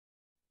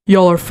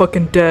Y'all are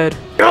fucking dead.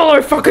 Y'all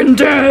are fucking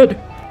dead!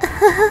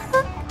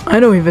 I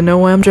don't even know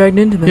why I'm dragged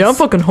into this. Yeah, I'm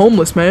fucking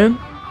homeless, man.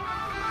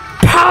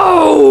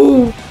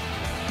 Pow!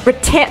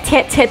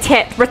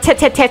 Rat-tat-tat-tat-tat.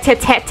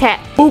 Rat-tat-tat-tat-tat-tat.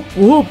 Whoop,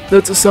 whoop.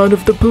 That's the sound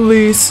of the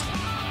police.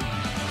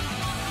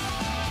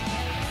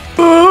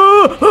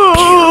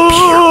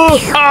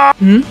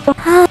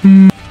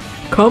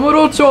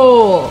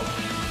 Kamurocho!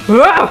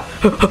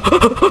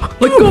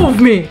 Let go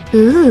of me!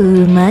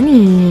 Ooh,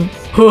 money.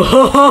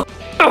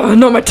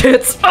 Not my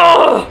tits!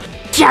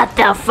 Shut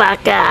the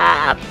fuck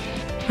up.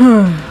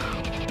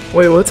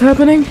 Wait, what's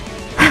happening?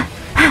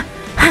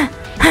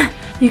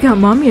 You got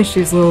mommy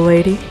issues, little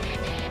lady.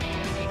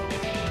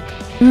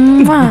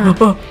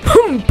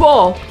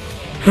 Ball!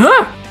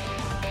 Huh?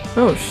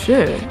 Oh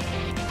shit.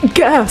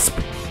 Gasp!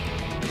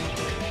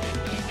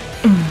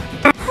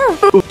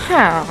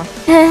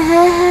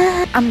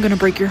 I'm gonna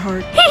break your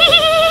heart.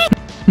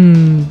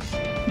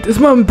 Does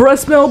my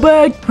breast smell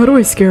bad? How do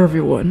I scare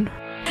everyone?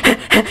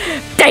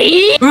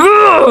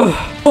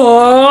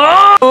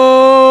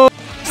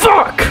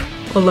 Fuck!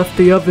 I left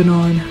the oven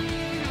on.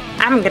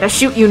 I'm gonna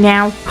shoot you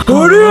now.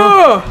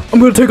 I'm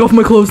gonna take off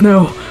my clothes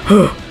now.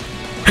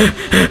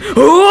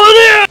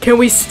 Can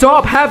we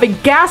stop having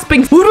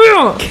gasping?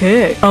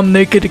 Okay, I'm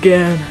naked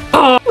again.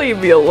 Leave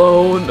me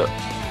alone.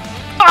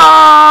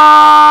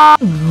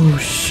 Oh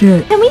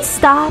shit. Can we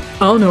stop?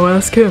 I don't know,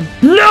 ask him.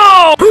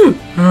 No!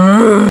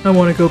 I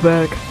wanna go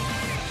back.